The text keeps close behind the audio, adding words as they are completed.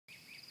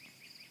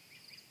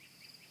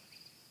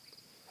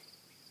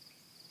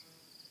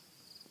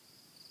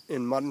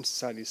In modern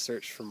society's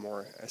search for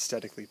more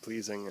aesthetically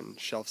pleasing and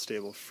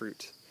shelf-stable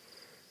fruit,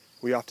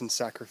 we often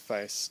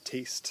sacrifice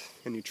taste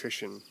and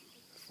nutrition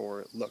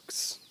for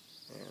looks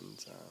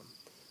and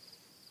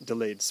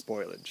delayed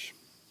spoilage.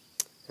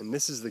 And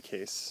this is the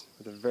case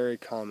with a very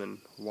common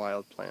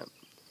wild plant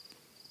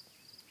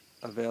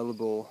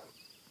available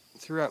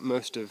throughout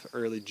most of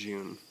early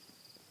June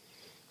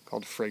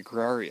called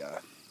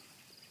Fragraria,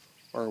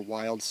 or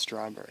wild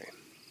strawberry.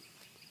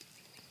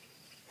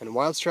 And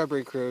wild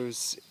strawberry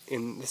grows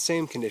in the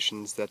same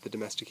conditions that the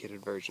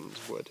domesticated versions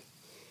would.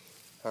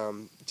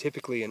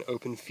 Typically in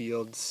open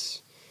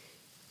fields,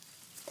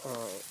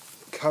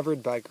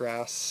 covered by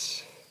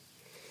grass,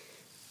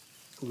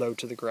 low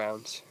to the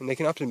ground, and they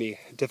can often be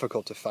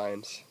difficult to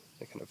find.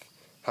 They kind of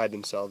hide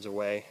themselves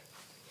away.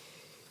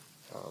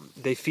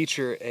 They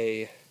feature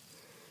a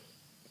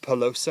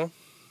pelosa,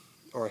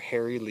 or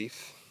hairy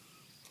leaf,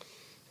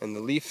 and the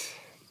leaf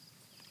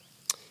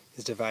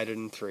is divided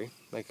in three,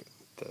 like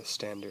the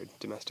standard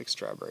domestic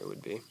strawberry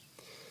would be.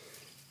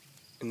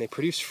 And they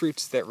produce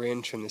fruits that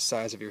range from the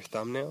size of your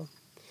thumbnail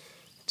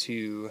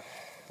to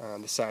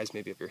the size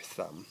maybe of your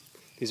thumb.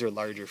 These are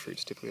larger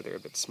fruits, typically they're a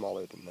bit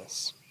smaller than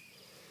this.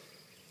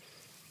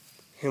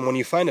 And when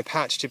you find a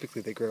patch,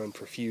 typically they grow in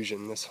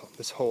profusion.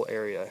 This whole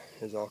area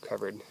is all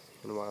covered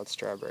in wild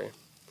strawberry,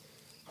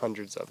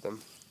 hundreds of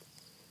them.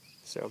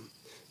 So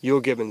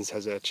Yule Gibbons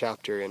has a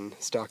chapter in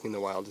Stalking the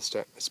Wild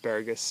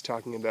Asparagus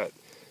talking about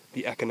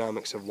the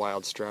economics of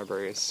wild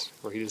strawberries,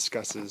 where he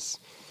discusses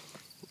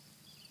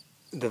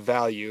the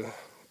value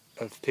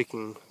of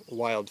picking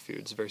wild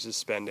foods versus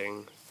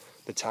spending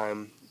the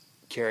time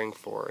caring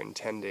for and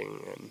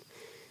tending and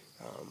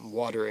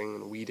watering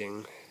and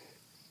weeding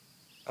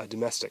a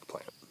domestic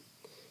plant.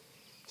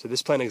 So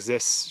this plant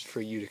exists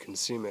for you to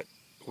consume it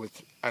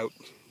without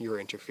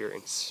your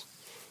interference.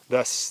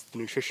 Thus, the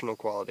nutritional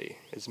quality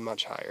is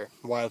much higher.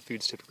 Wild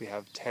foods typically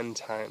have 10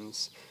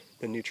 times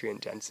the nutrient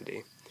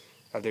density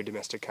of their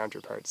domestic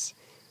counterparts,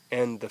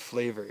 and the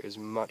flavor is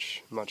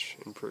much, much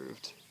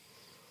improved.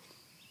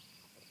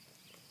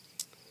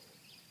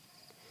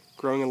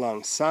 Growing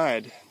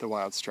alongside the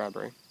wild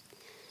strawberry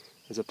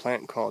is a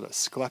plant called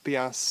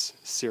Asclepias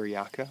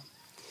Syriaca,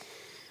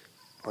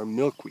 or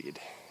milkweed.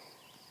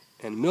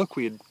 And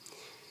milkweed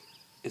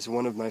is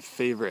one of my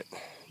favorite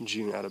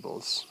June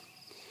edibles.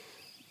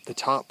 The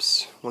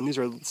tops, when these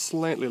are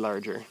slightly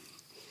larger,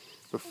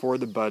 before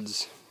the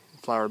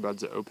flower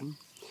buds open,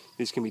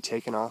 these can be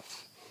taken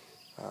off,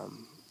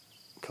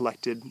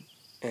 collected,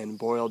 and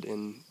boiled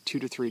in 2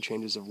 to 3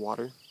 changes of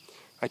water.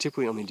 I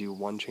typically only do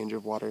 1 change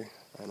of water,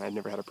 and I've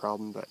never had a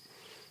problem, but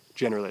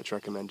generally it's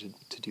recommended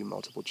to do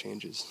multiple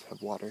changes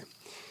of water.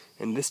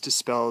 And this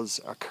dispels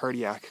a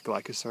cardiac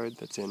glycoside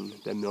that's in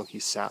the milky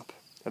sap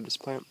of this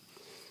plant.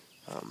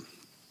 I'll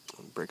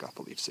break off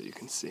a leaf so you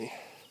can see.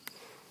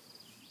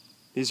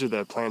 These are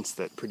the plants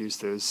that produce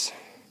those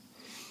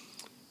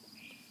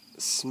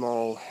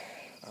small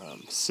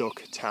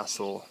silk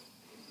tassel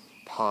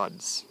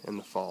pods in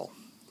the fall.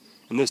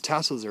 And those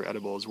tassels are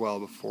edible as well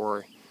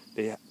before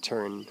they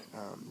turn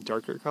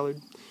darker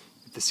colored.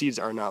 If the seeds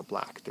are not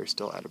black, they're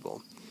still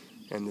edible.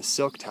 And the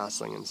silk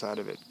tasseling inside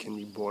of it can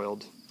be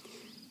boiled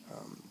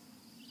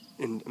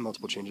in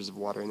multiple changes of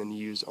water and then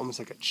used almost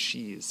like a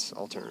cheese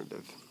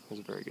alternative. It has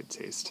a very good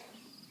taste.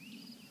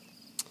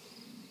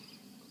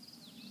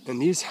 And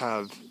these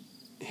have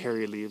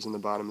hairy leaves on the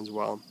bottom as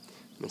well,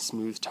 and a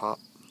smooth top.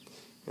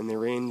 And they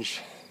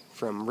range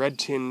from red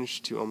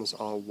tinge to almost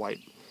all white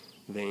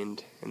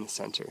veined in the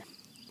center.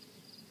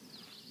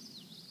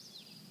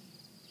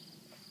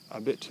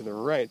 A bit to the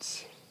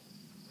right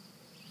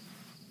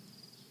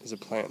is a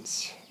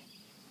plant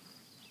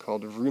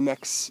called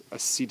Rumex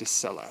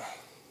acetosella,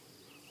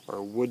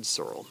 or wood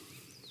sorrel.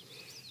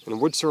 And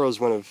wood sorrel is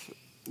one of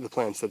the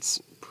plants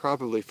that's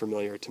probably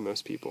familiar to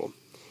most people.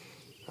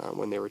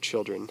 When they were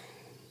children,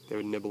 they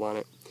would nibble on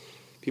it.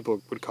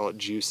 People would call it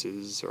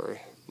juices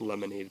or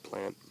lemonade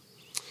plant.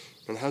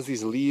 And it has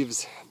these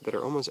leaves that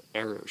are almost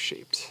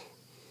arrow-shaped,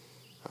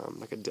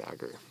 like a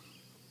dagger.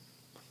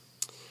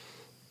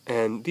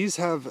 And these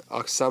have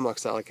some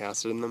oxalic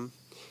acid in them.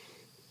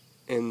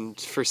 And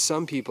for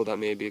some people that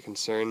may be a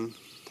concern,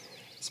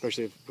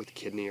 especially with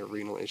kidney or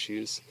renal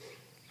issues.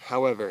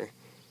 However,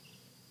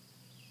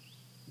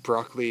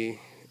 broccoli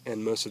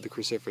and most of the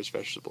cruciferous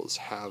vegetables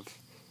have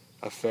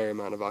a fair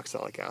amount of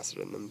oxalic acid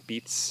in them.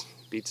 Beets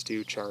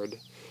do, chard.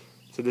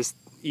 So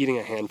eating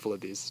a handful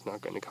of these is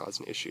not going to cause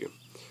an issue.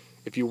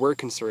 If you were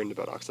concerned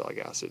about oxalic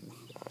acid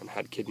and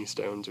had kidney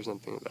stones or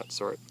something of that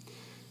sort,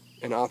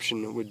 an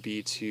option would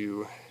be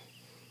to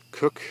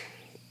cook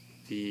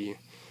the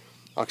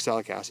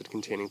oxalic acid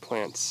containing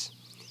plants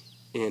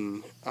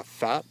in a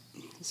fat,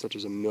 such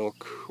as a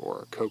milk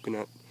or a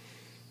coconut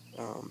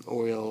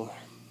oil,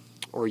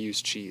 or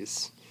use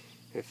cheese,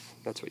 if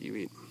that's what you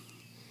eat.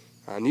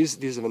 And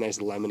these have a nice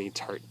lemony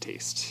tart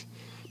taste.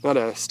 Not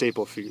a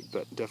staple food,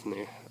 but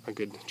definitely a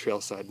good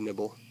trailside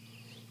nibble.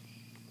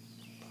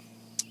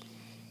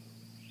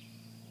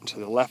 To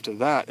the left of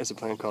that is a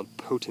plant called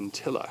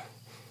potentilla.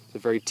 It's a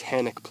very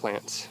tannic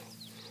plant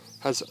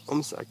has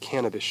almost a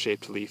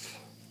cannabis-shaped leaf.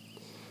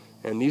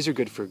 And these are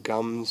good for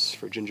gums,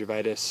 for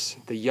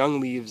gingivitis. The young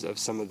leaves of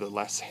some of the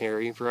less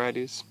hairy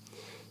varieties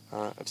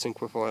of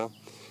cinquefoil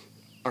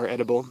are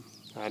edible.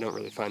 I don't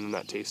really find them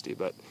that tasty,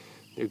 but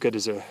they're good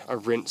as a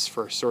rinse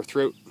for sore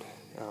throat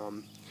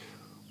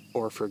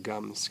or for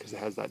gums, because it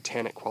has that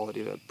tannic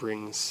quality that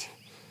brings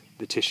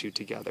the tissue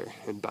together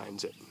and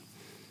binds it.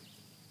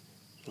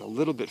 And a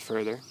little bit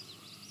further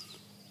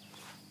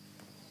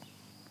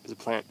is a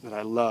plant that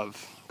I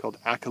love called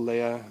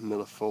Achillea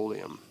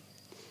Millefolium,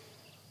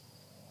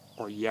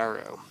 or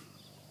yarrow.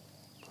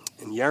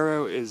 And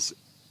yarrow is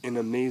an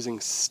amazing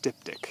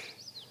styptic.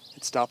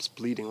 It stops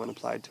bleeding when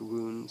applied to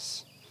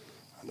wounds.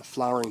 The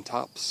flowering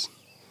tops,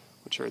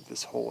 which are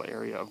this whole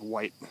area of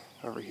white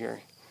over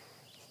here,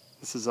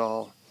 this is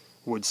all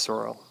wood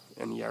sorrel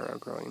and yarrow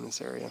growing in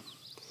this area.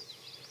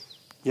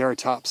 Yarrow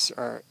tops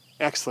are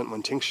excellent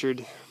when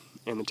tinctured,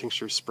 and the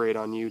tincture is sprayed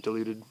on you,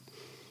 diluted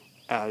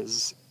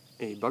as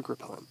a bug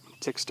repellent.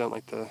 Ticks don't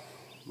like the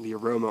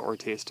aroma or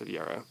taste of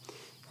yarrow,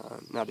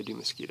 neither do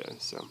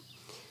mosquitoes.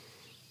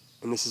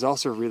 And this is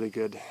also really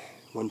good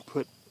when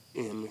put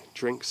in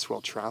drinks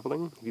while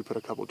traveling. If you put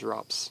a couple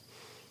drops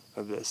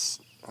of this,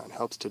 it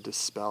helps to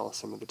dispel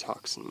some of the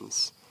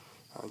toxins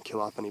and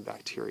kill off any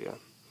bacteria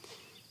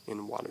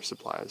in water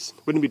supplies.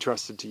 Wouldn't be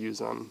trusted to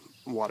use on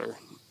water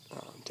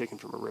taken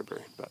from a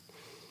river, but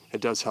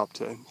it does help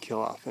to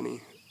kill off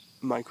any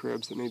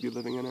microbes that may be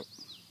living in it.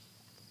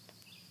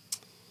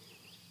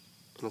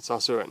 And it's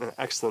also an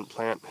excellent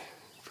plant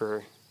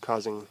for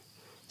causing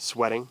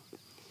sweating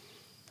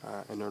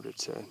in order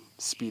to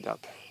speed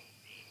up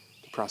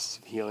the process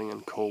of healing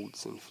in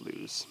colds and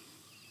flus.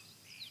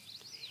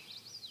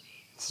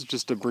 This is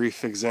just a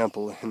brief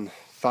example in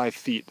 5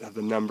 feet of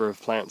the number of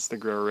plants that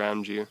grow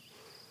around you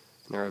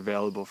and are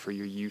available for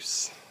your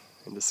use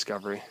and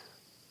discovery.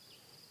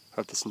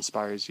 Hope this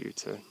inspires you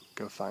to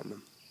go find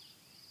them.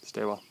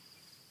 Stay well.